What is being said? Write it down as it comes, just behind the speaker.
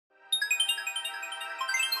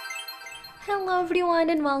Hello everyone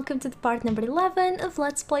and welcome to the part number 11 of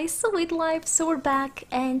Let's Play Sweet Life. So we're back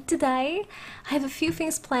and today I have a few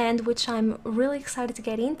things planned which I'm really excited to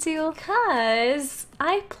get into because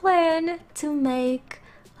I plan to make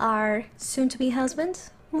our soon-to-be husband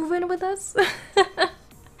move in with us.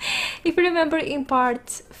 If you remember in part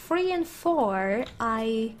 3 and 4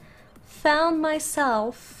 I found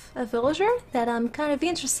myself a villager that I'm kind of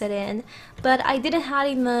interested in, but I didn't have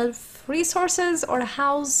enough resources or a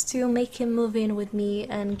house to make him move in with me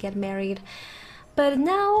and get married. But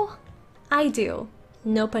now I do,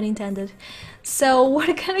 no pun intended. So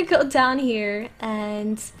we're gonna go down here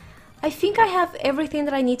and I think I have everything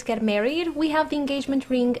that I need to get married. We have the engagement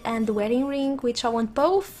ring and the wedding ring, which I want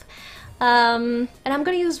both. And I'm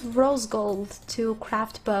gonna use rose gold to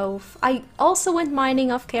craft both. I also went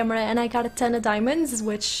mining off camera and I got a ton of diamonds,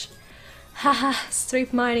 which, haha,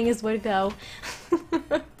 street mining is where to go.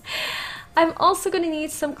 I'm also gonna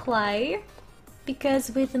need some clay,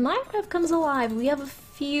 because with Minecraft Comes Alive we have a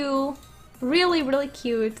few really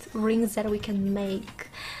cute rings that we can make.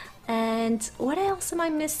 And what else am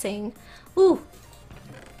I missing? Ooh,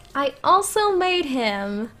 I also made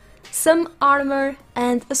him some armor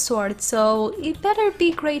and a sword, so he better be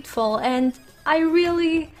grateful, and I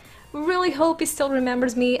really hope he still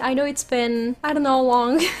remembers me. I know it's been, I don't know how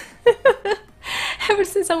long, ever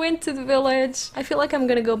since I went to the village. I feel like I'm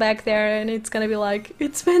gonna go back there and it's gonna be like,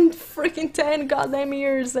 it's been freaking 10 goddamn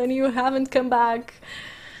years and you haven't come back.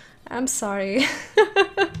 I'm sorry.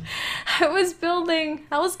 I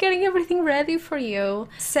was getting everything ready for you.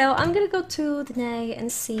 So I'm gonna go to Danae and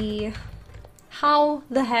see how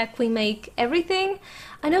the heck we make everything.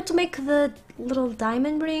 I know to make the little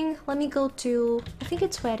diamond ring, let me go to, I think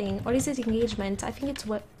it's wedding, or is it engagement? I think it's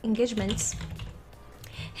what engagements.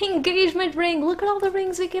 Engagement ring, look at all the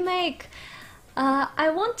rings we can make. I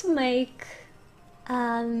want to make,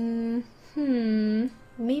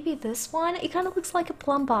 maybe this one. It kind of looks like a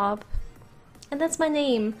plum bob, and that's my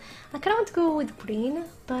name. I kind of want to go with green,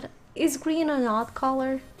 but is green an odd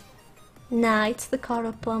color? Nah, it's the color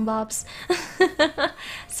of plum bobs.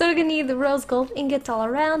 So we're gonna need the rose gold ingot all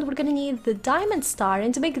around. We're gonna need the diamond star,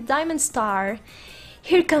 and to make a diamond star,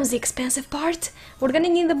 here comes the expensive part. We're gonna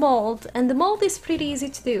need the mold, and the mold is pretty easy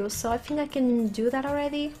to do, so I think I can do that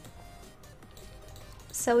already.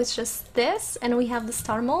 So it's just this, and we have the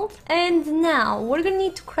star mold. And now we're gonna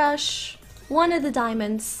need to crush one of the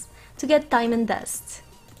diamonds to get diamond dust.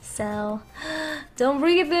 So, don't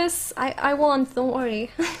read this, I won't, don't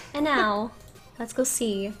worry. And now, let's go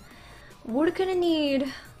see. We're gonna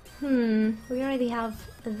need, we already have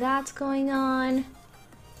that going on.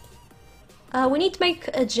 We need to make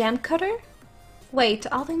a gem cutter. Wait,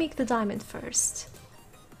 I'll make the diamond first.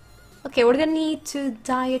 Okay, we're gonna need to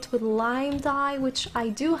dye it with lime dye, which I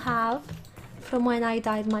do have from when I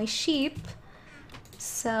dyed my sheep.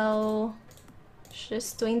 So,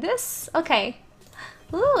 just doing this. Okay.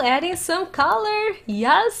 Ooh, adding some color,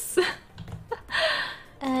 yes!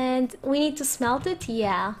 And we need to smelt it,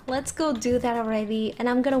 yeah. Let's go do that already, and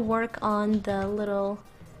I'm gonna work on the little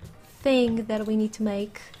thing that we need to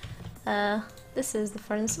make. This is the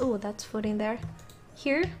furnace. Oh, that's food in there.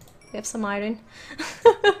 Here, we have some iron.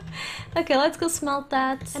 Okay, let's go smelt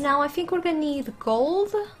that. And now I think we're gonna need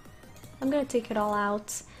gold. I'm gonna take it all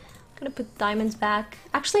out. I'm gonna put diamonds back.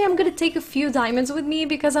 Actually, I'm gonna take a few diamonds with me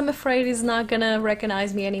because I'm afraid he's not gonna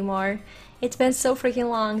recognize me anymore. It's been so freaking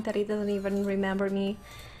long that he doesn't even remember me.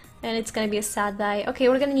 And it's gonna be a sad day. Okay,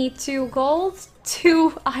 we're gonna need 2 gold,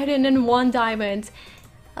 2 iron, and 1 diamond.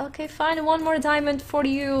 Okay, fine, 1 more diamond for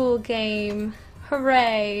you, game.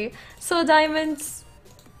 Hooray! So diamonds,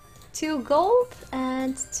 2 gold,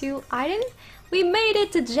 and 2 iron. We made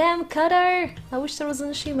it, a gem cutter! I wish there was an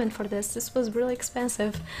achievement for this. This was really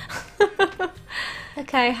expensive.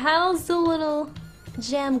 Okay, how's the little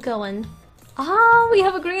gem going? Ah, we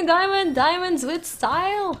have a green diamond! Diamonds with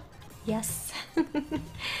style! Yes!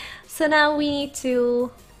 So now we need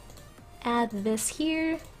to add this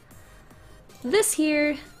here,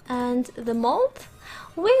 and the mold.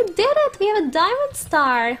 We did it! We have a diamond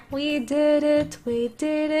star! We did it! We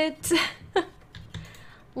did it!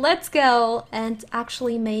 Let's go and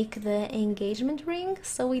actually make the engagement ring.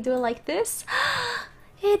 So we do it like this.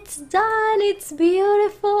 It's done! It's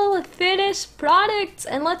beautiful! A finished product!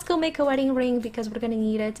 And let's go make a wedding ring because we're gonna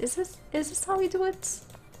need it. Is this how we do it?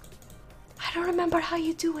 I don't remember how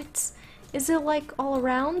you do it. Is it like all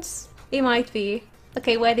around? It might be.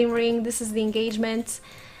 Okay, wedding ring. This is the engagement.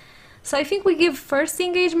 So I think we give first the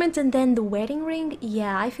engagement and then the wedding ring.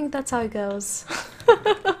 Yeah, I think that's how it goes.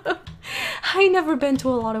 I never been to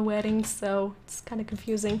a lot of weddings, so it's kind of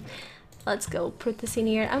confusing. Let's go put this in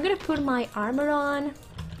here. I'm gonna put my armor on.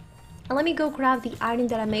 And let me go grab the item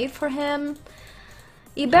that I made for him.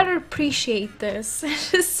 You better appreciate this,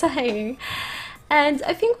 just saying. And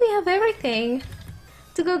I think we have everything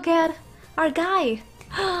to go get our guy.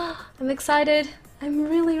 I'm excited. I'm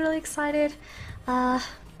really, really excited. By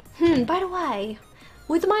the way,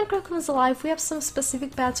 with Minecraft Comes Alive, we have some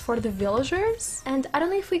specific pets for the villagers, and I don't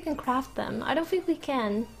know if we can craft them. I don't think we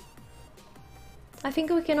can. I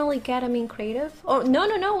think we can only get them in creative. Oh,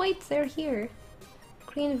 no, wait, they're here.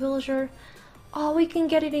 Green villager. Oh, we can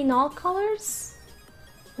get it in all colors?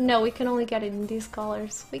 No, we can only get it in these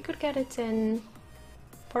colors. We could get it in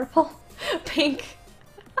purple, pink.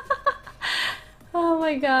 Oh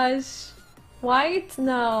my gosh. White?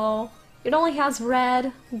 No. It only has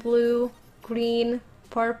red, blue, green,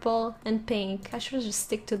 purple, and pink. I should just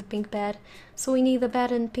stick to the pink bed. So we need a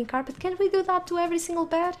bed and pink carpet. Can't we do that to every single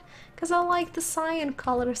bed? Because I like the cyan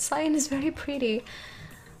color. Cyan is very pretty.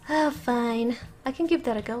 Oh, fine. I can give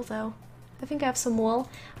that a go though. I think I have some wool.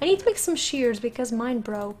 I need to make some shears because mine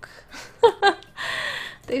broke.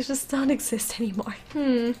 They just don't exist anymore.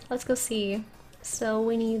 Let's go see. So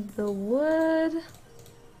we need the wood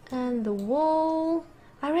and the wool.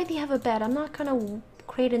 I already have a bed. I'm not gonna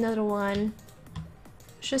create another one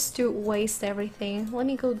just to waste everything. Let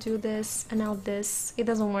me go do this and now this. It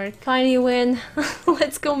doesn't work. Tiny win.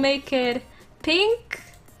 Let's go make it pink,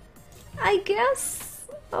 I guess.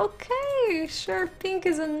 Okay, sure. Pink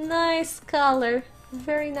is a nice color.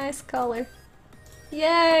 Very nice color.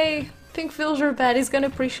 Yay! Pink villager bed. He's gonna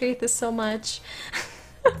appreciate this so much.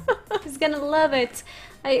 He's gonna love it.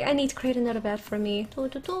 I need to create another bed for me.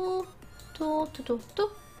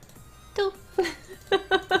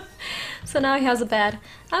 So now he has a bed.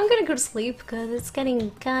 I'm gonna go to sleep because it's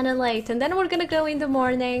getting kinda late, and then we're gonna go in the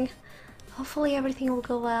morning. Hopefully everything will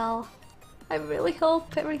go well. I really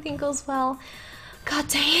hope everything goes well. God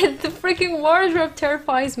dang it, the freaking wardrobe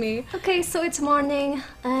terrifies me. Okay, so it's morning,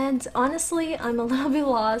 and honestly, I'm a little bit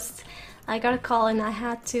lost. I got a call and I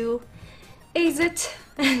had to exit,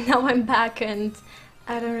 and now I'm back, and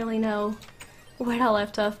I don't really know where I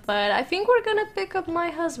left off, but I think we're gonna pick up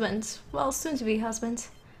my husband. Well, soon-to-be husband.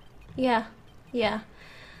 Yeah.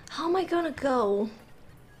 How am I gonna go?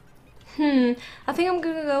 I think I'm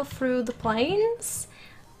gonna go through the plains.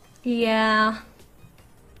 Yeah.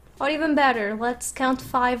 Or even better, let's count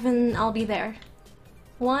 5 and I'll be there.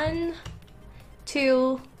 1,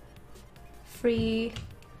 2, 3,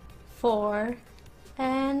 4,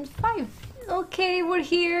 and 5. Okay, we're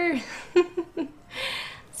here.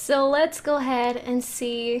 So let's go ahead and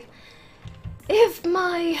see if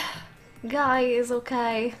my guy is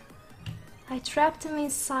okay. I trapped him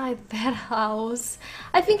inside that house.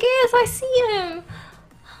 I think he is. I see him.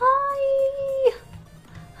 Hi.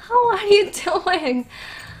 How are you doing?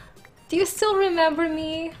 Do you still remember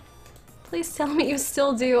me? Please tell me you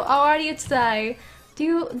still do. How are you today? Do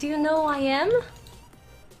you know who I am? No,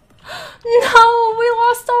 we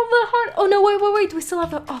lost all the heart. Oh no, wait. We still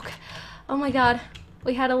have the. Okay. Oh my god.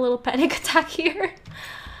 We had a little panic attack here.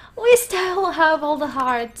 We still have all the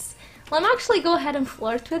hearts. Let me actually go ahead and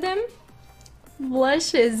flirt with him.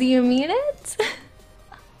 Blushes, you mean it?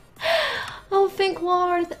 Oh, thank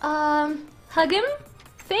Lord. Hug him?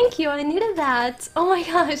 Thank you, I needed that. Oh my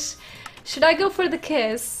gosh. Should I go for the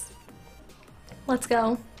kiss? Let's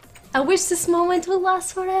go. I wish this moment would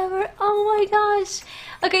last forever. Oh my gosh.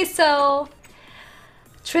 Okay, so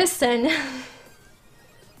Tristan,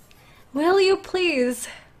 will you please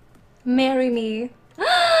marry me?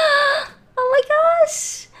 Oh my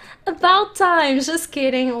gosh. About time. Just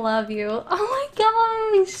kidding. Love you. Oh my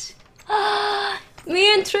gosh.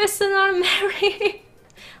 Me and Tristan are married.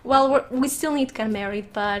 Well, we still need to get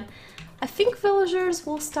married, but I think villagers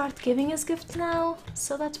will start giving us gifts now,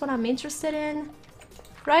 so that's what I'm interested in.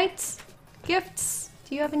 Right? Gifts?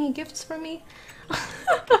 Do you have any gifts for me?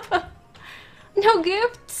 No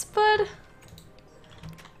gifts, but...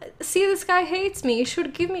 See, this guy hates me. He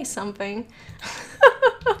should give me something.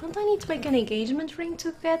 Don't I need to make an engagement ring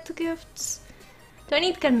to get the gifts? Do I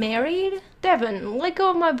need to get married? Devin, let go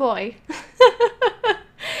of my boy.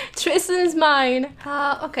 Tristan's mine.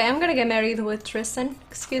 Okay, I'm gonna get married with Tristan.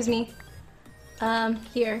 Excuse me.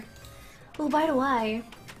 Here. Oh, by the way.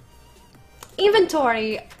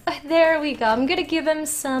 Inventory. There we go. I'm gonna give him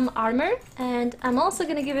some armor. And I'm also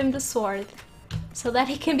gonna give him the sword. So that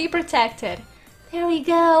he can be protected. There we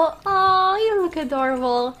go. Oh, you look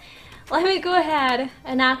adorable. Let me go ahead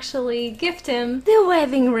and actually gift him the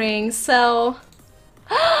wedding ring. So...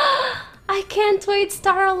 I can't wait to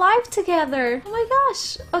start our life together. Oh my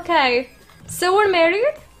gosh. Okay. So we're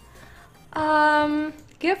married?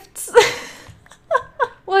 Gifts?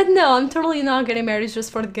 What? No, I'm totally not getting married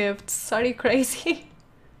just for the gifts. Are you crazy?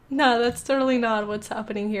 No, that's totally not what's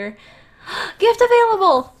happening here. Gift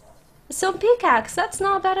available! Some pickaxe, that's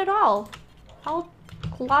not bad at all. I'll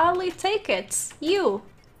gladly take it. You.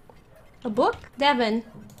 A book? Devin.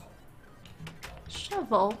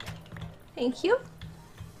 Shovel. Thank you.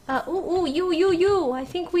 Ooh, you. I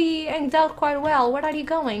think we hanged out quite well. Where are you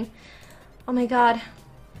going? Oh my god.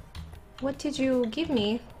 What did you give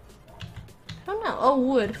me? I don't know. Oh,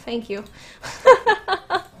 wood. Thank you.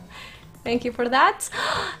 Thank you for that.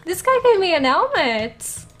 This guy gave me an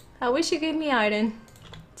helmet. I wish he gave me iron.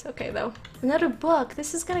 It's okay though. Another book.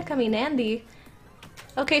 This is gonna come in handy.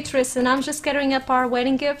 Okay, Tristan, I'm just gathering up our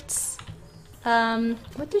wedding gifts.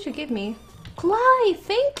 What did you give me? Cly,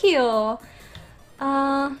 thank you!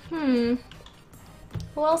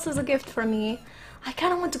 Who else has a gift for me? I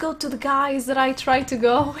kinda want to go to the guys that I tried to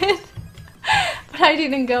go with, but I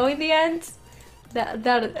didn't go in the end.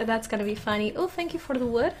 That's gonna be funny. Oh, thank you for the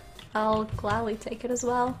wood. I'll gladly take it as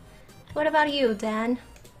well. What about you, Dan?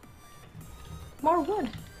 More wood.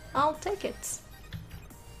 I'll take it.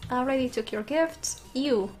 I already took your gift.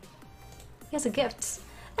 You. He has a gift.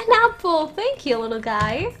 An apple! Thank you, little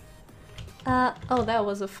guy. Oh, that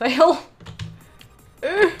was a fail.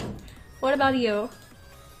 What about you?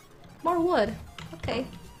 More wood. Okay.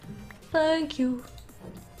 Thank you.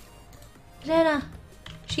 Rena.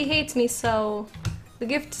 She hates me, so the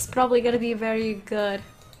gift is probably gonna be very good.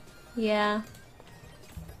 Yeah.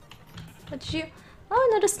 But you... Oh,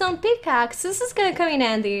 another stone pickaxe. This is gonna come in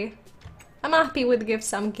handy. I'm happy with the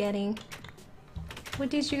gifts I'm getting. What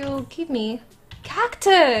did you give me?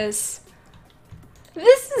 Cactus!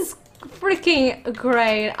 This is freaking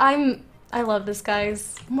great. I love this,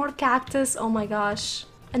 guys. More cactus. Oh my gosh.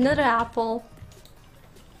 Another apple.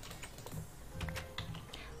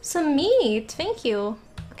 Some meat. Thank you.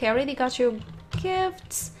 Okay, I already got your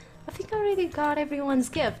gifts. I think I already got everyone's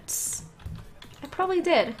gifts. I probably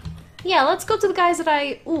did. Yeah, let's go to the guys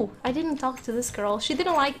that Ooh, I didn't talk to this girl. She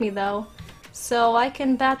didn't like me though. So I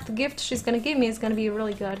can bet the gift she's gonna give me is gonna be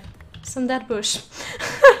really good. Some dead bush.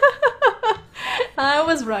 I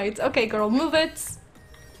was right. Okay, girl, move it.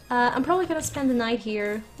 I'm probably gonna spend the night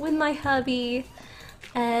here with my hubby.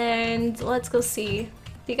 And let's go see.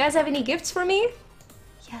 Do you guys have any gifts for me?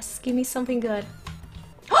 Yes, give me something good.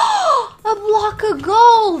 A block of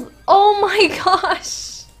gold! Oh my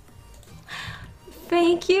gosh!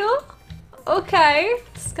 Thank you. Okay,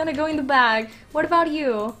 it's gonna go in the bag. What about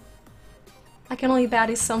you? I can only bet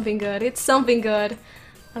it's something good. It's something good.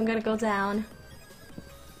 I'm gonna go down.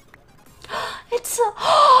 It's a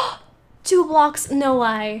 2 blocks. No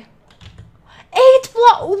way. 8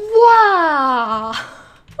 blocks. Wow.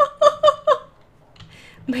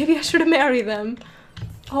 Maybe I should marry them.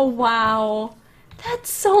 Oh wow.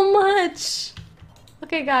 That's so much.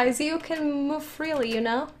 Okay, guys, you can move freely, you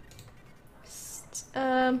know?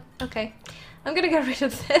 Okay. I'm gonna get rid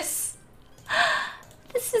of this.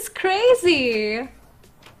 This is crazy.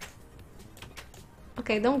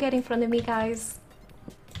 Okay, don't get in front of me, guys.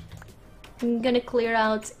 I'm gonna clear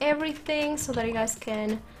out everything so that you guys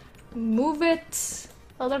can move it.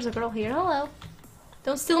 Oh, there's a girl here. Hello.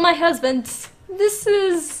 Don't steal my husband. This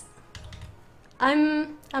is...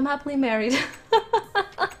 I'm happily married.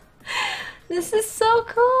 This is so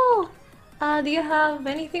cool. Do you have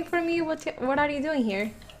anything for me? What are you doing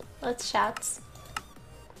here? Let's chat.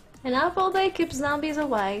 An apple day keeps zombies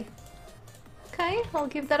away. Okay, I'll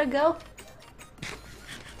give that a go.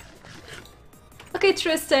 Okay,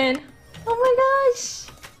 Tristan. Oh my gosh!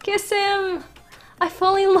 Kiss him! I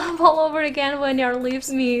fall in love all over again when your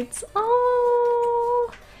lips meet.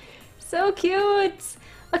 Oh, so cute!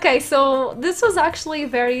 Okay, so this was actually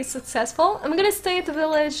very successful. I'm gonna stay at the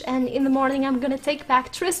village and in the morning I'm gonna take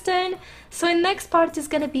back Tristan. So the next part is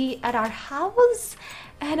gonna be at our house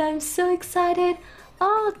and I'm so excited.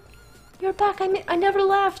 Oh, you're back. I never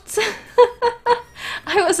left.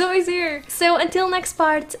 I was always here. So until next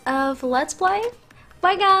part of Let's Play,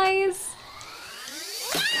 bye guys!